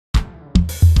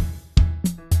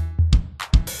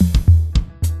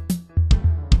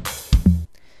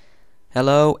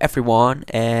Hello everyone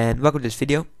and welcome to this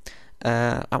video.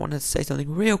 I want to say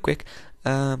something real quick.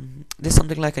 This is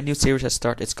something like a new series has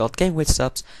started. It's called Game with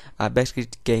Subs. Basically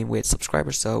game with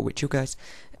subscribers, so with you guys.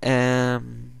 Yeah,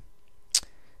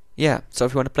 so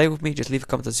if you want to play with me, just leave a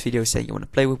comment on this video saying you want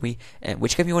to play with me and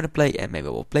which game you want to play, and maybe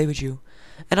I will play with you.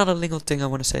 Another little thing I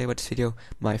want to say about this video: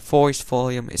 my voice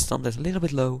volume is sometimes a little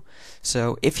bit low,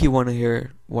 so if you want to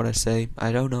hear what I say,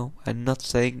 I don't know, I'm not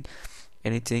saying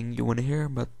anything you want to hear,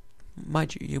 but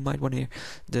you might want to hear,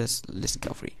 just listen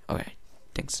carefully. Alright,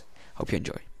 thanks, hope you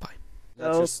enjoy, bye.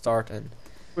 Let's just start and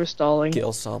we're stalling.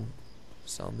 Kill some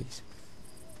zombies.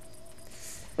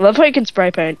 I love how you can spray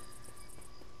paint.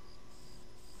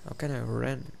 How can I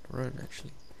run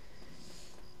actually?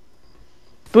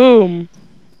 Boom.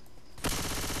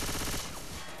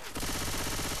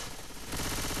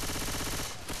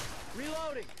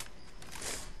 Reloading.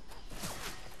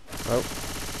 Oh,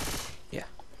 yeah.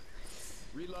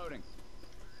 Reloading.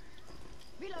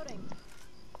 Reloading.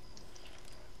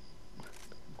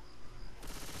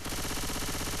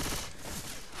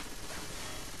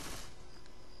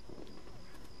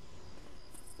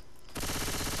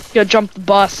 Go jump the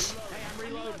bus. Hey, I'm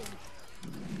reloading.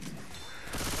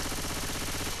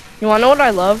 You wanna know what I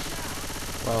love?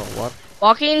 Well, what?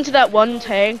 Walking into that one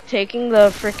tank, taking the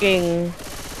freaking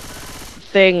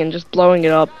thing and just blowing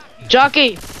it up.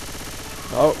 Jockey!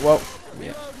 Oh, whoa.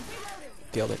 Yeah.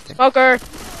 Killed it. Smoker!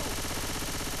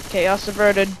 Chaos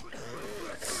averted.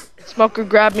 Smoker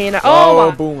grabbed me and I— Oh,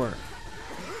 my. boomer.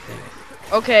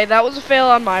 Okay, that was a fail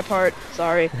on my part.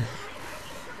 Sorry.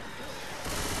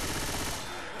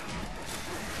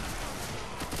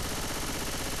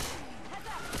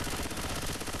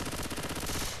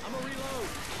 I'm a reload.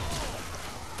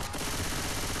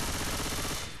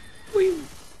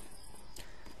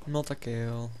 Not a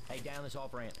kill. Hey, down this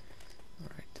off ramp.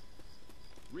 Alright.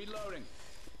 Reloading.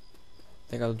 I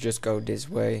think I'll just go this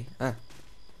way. Ah.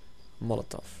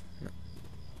 Molotov. No.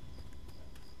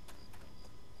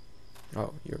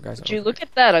 Oh, you guys are Would you look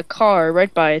at that? A car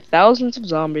right by thousands of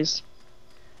zombies.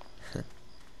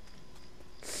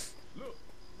 Look,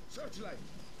 searchlight.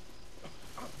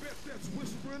 I bet that's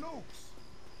Whispering Oaks.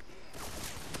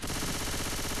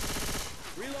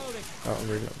 Reloading. Oh, I'm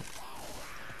reloading.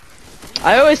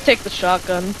 I always take the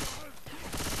shotgun.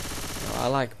 No, I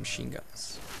like machine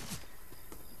guns.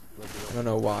 I don't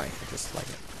know why, I just like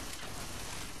it.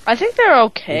 I think they're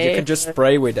okay. You can just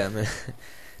spray with them.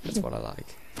 That's what I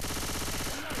like.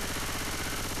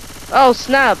 Oh,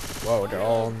 snap. Whoa, they're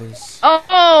all on these.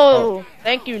 Oh!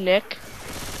 Thank you, Nick.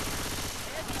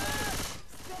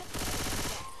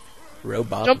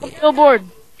 Robot. Jump on the billboard.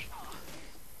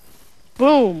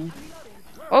 Boom.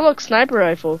 Oh, look, sniper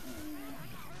rifle.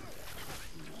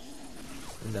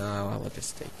 No, I will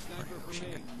just take my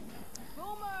machine gun.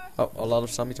 Oh, a lot of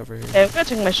zombies over here. Hey, I'm gonna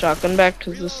take my shotgun back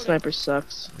because this sniper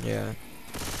sucks. Yeah. I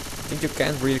think you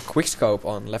can't really quickscope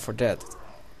on L4D2.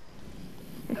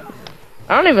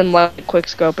 I don't even like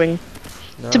quickscoping.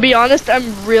 No? To be honest,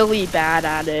 I'm really bad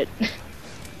at it.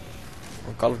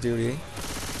 On Call of Duty.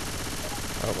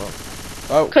 Oh, well.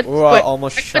 Oh, Couldn't ooh, I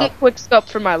almost I shot. couldn't quickscope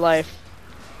for my life.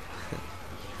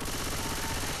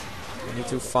 I need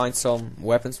to find some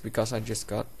weapons because I just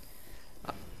got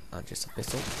just a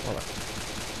pistol. Hold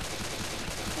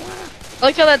I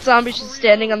like how that zombie's just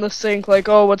standing on the sink like,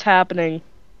 oh, what's happening?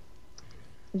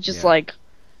 Just Yeah. like...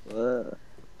 ugh.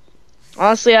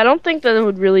 Honestly, I don't think that it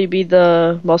would really be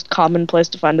the most common place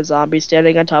to find a zombie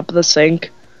standing on top of the sink.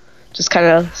 Just kind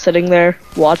of sitting there,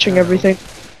 watching No. everything.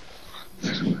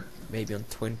 Maybe on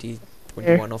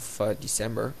 21 of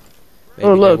December. Maybe Oh,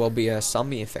 there look. will be a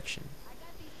zombie infection.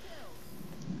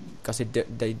 Because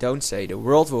they don't say the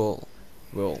world will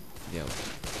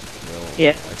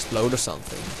Yeah. explode or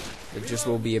something. There just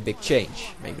will be a big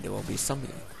change. Maybe there will be zombie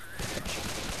infection. I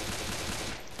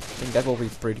think that will be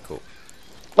pretty cool.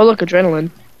 Oh, look,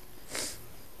 adrenaline.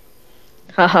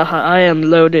 Hahaha, I am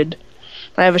loaded.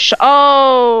 I have a shot.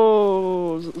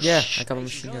 Oh! Yeah, I got a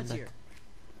machine gun back.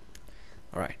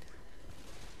 Alright.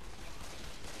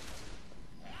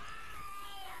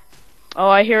 Oh,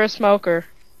 I hear a smoker.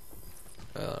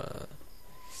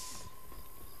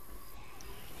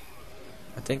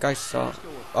 I think I saw.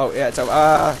 Oh yeah, it's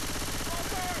over.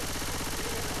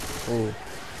 Ooh,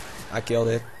 I killed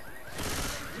it.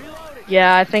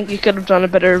 Yeah, I think you could have done a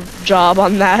better job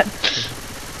on that.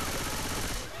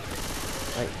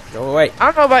 Hey, go away. I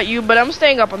don't know about you, but I'm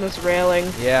staying up on this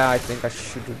railing. Yeah, I think I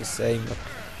should do the same, but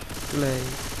too late.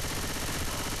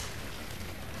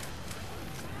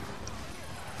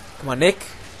 Come on, Nick,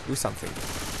 do something.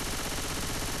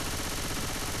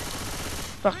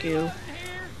 Fuck you.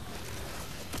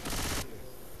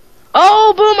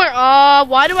 Oh, boomer!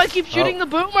 Why do I keep shooting the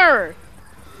boomer?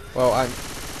 Well, I'm.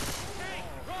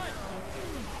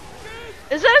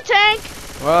 Is that a tank?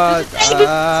 What?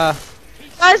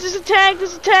 Guys, there's a tank!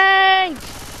 There's a tank!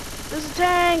 There's a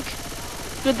tank!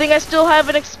 Good thing I still have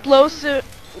an explosive.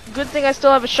 Good thing I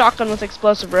still have a shotgun with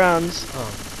explosive rounds.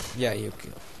 Oh, yeah, you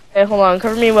kill. Hey, hold on.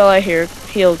 Cover me while I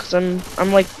heal, cause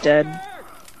I'm like dead.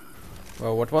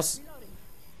 Well, what was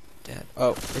that?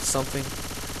 Oh, it's something.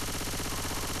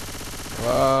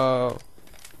 Whoa.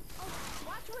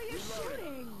 Watch where you're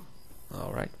shooting.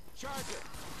 All right.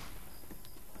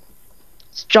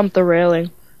 Let's jump the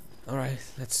railing. All right.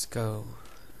 Let's go.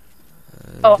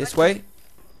 Oh, This way.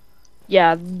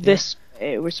 Yeah, this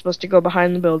way. We're supposed to go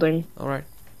behind the building, All right.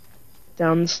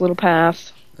 down this little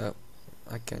path. Oh,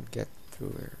 I can't get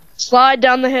through here. Slide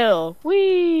down the hill.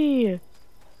 Whee!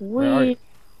 Where are you? Whee!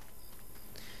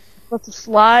 Let's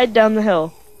slide down the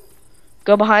hill.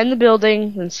 Go behind the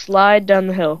building and slide down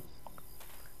the hill.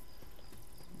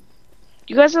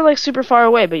 You guys are like super far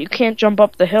away, but you can't jump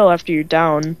up the hill after you're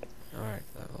down. All right.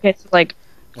 Okay, so like,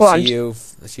 I hold on, see you.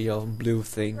 I see your blue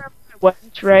thing went,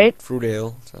 right? through the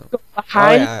hill. So. Go Oh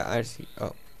behind, yeah, I see.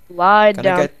 Oh, slide can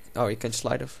down. I get? Oh, you can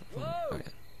slide off. Oh yeah.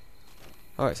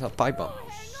 Oh, it's a pipe bomb.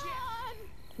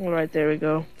 Alright, there we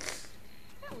go.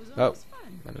 Oh,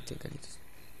 I don't think I need to.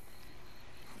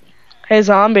 Hey,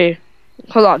 zombie.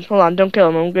 Hold on, don't kill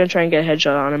him. I'm gonna try and get a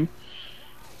headshot on him.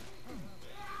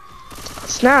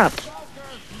 Snap.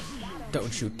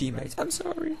 Don't shoot teammates. I'm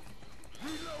sorry.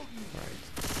 Right.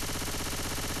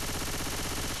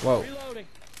 Whoa. Reloading.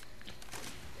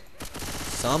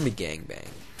 Zombie gangbang.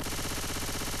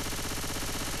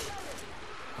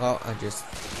 Oh, I just.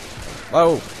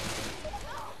 Whoa.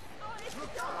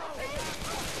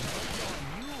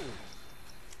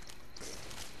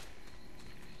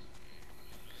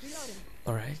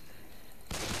 Alright.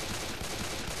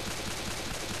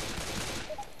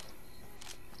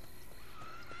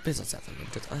 Pistols have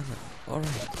limited ammo.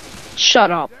 Alright.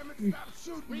 Shut up.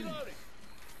 Reloading.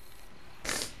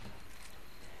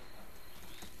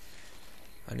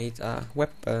 I need a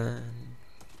weapon.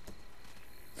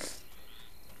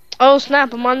 Oh,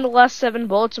 snap. I'm on the last 7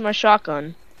 bullets of my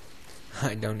shotgun.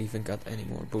 I don't even got any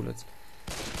more bullets.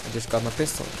 I just got my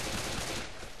pistol.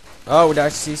 Oh, I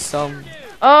see some.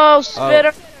 Oh,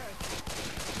 spitter.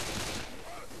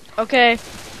 Okay.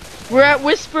 We're at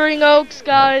Whispering Oaks,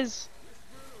 guys.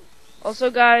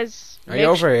 Also, guys, Are you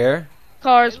over here?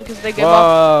 cars because they give up.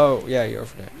 Whoa! Yeah, you're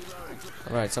over there.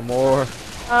 Alright, some more.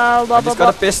 Blah, I blah, just blah.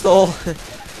 got a pistol.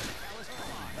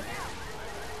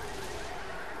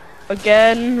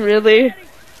 Again, really?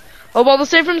 Oh, well, the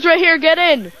safe room's right here. Get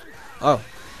in. Oh.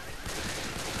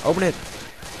 Open it.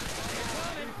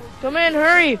 Come in,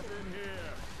 hurry.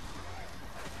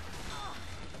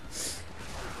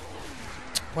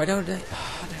 Why don't they?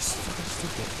 Oh, they're so fucking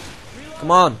stupid.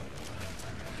 Come on.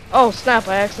 Oh, snap.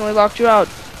 I accidentally locked you out.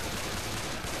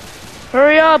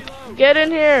 Hurry up. Get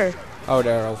in here. Oh,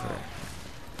 they're over there.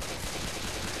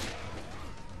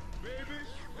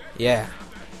 Yeah.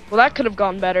 Well, that could have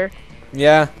gone better.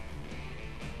 Yeah.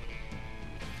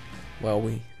 Well,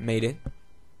 we made it.